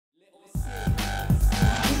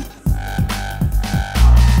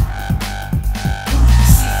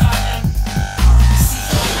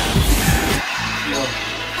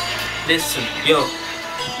Listen, yo,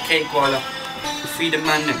 cake walla, free the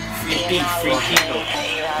man them, free beef, free kilo.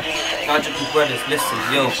 Large up the brothers, listen,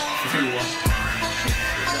 yo,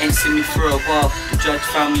 ain't seen me for a while. The judge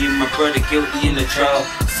found me and my brother guilty in the trial.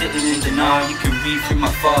 Sitting in denial, you can read through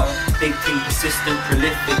my file. Big thing, persistent,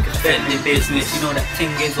 prolific, offending business. You know that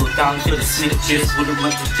thing is all down to the snitches. Would've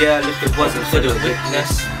went to jail if it wasn't for the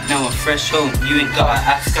witness. Now I'm fresh home, you ain't gotta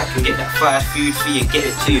ask. I can get that fire food for you, get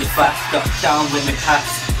it to you fast. Duck down when we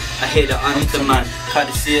pass. I hear the hunter man, try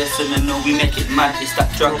to see us and I know we make it mad. It's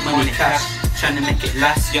that drug money cash, trying to make it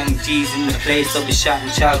last. Young G's in the place, I'll be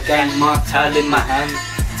shouting child gang, Martel in my hand.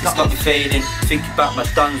 It's got me fading, thinking about my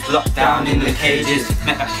dons locked down in the cages.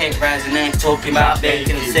 Met a cake rising ain't talking about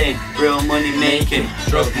bacon, saying real money making,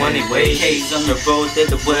 drug money wages. K's on the road,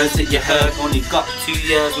 they're the words that you heard. Only got 2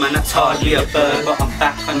 years, man, that's hardly a bird. But I'm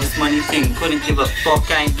back on this money thing, couldn't give a fuck,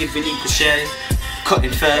 I ain't giving equal shares.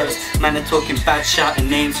 Cutting first, man are talking bad, shouting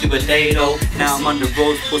names who are lay low. Now I'm on the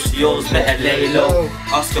road, pussy-os, better lay low.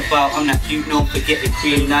 Ask about, I'm that cute, don't forget the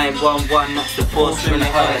queen. 911, that's the force when the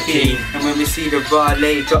hurricane. And when we see the raw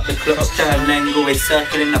lay, drop the clutch, turn then go away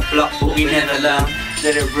circling the block, but we never learn.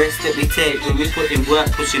 They're the risks that we take when we put in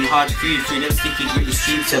work, pushing hard food through them sticky gritty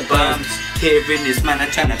streets of berms. Hearing this man, I'm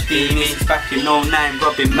trying to be me. Back in 09,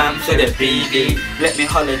 robbing man for the BD. Let me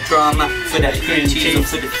holler drama for that cream cheese and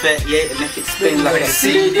for the 38 and make it spin like a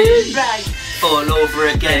CD. All over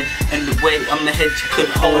again, and the weight on my head you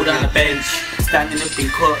couldn't hold on a bench. Standing up in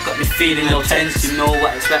court got me feeling no tense. You know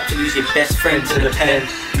what it's like to lose your best friend to the pen.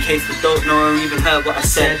 In case they don't know or even heard what I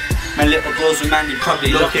said, my little bro's with man, you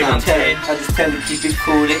probably looking on 10. I just tell them keep it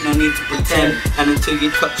cool, ain't no need to pretend. And until you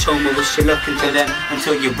touch home, I wish you luck into them.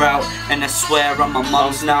 Until you're out, and I swear on my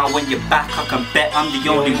mom's now. When you're back, I can bet I'm the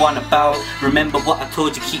only one about. Remember what I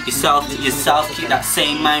told you, keep yourself to yourself. Keep that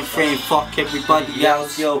same mind frame, fuck everybody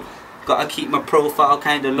else, yo. Gotta keep my profile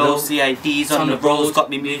kinda low. CIDs on the roads got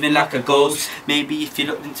me moving like a ghost. Maybe if you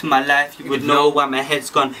looked into my life you would know why my head's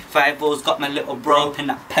gone. 5-0's got my little bro and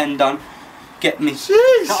that pen done. Get me.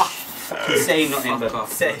 Say nothing but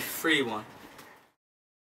say 3-1.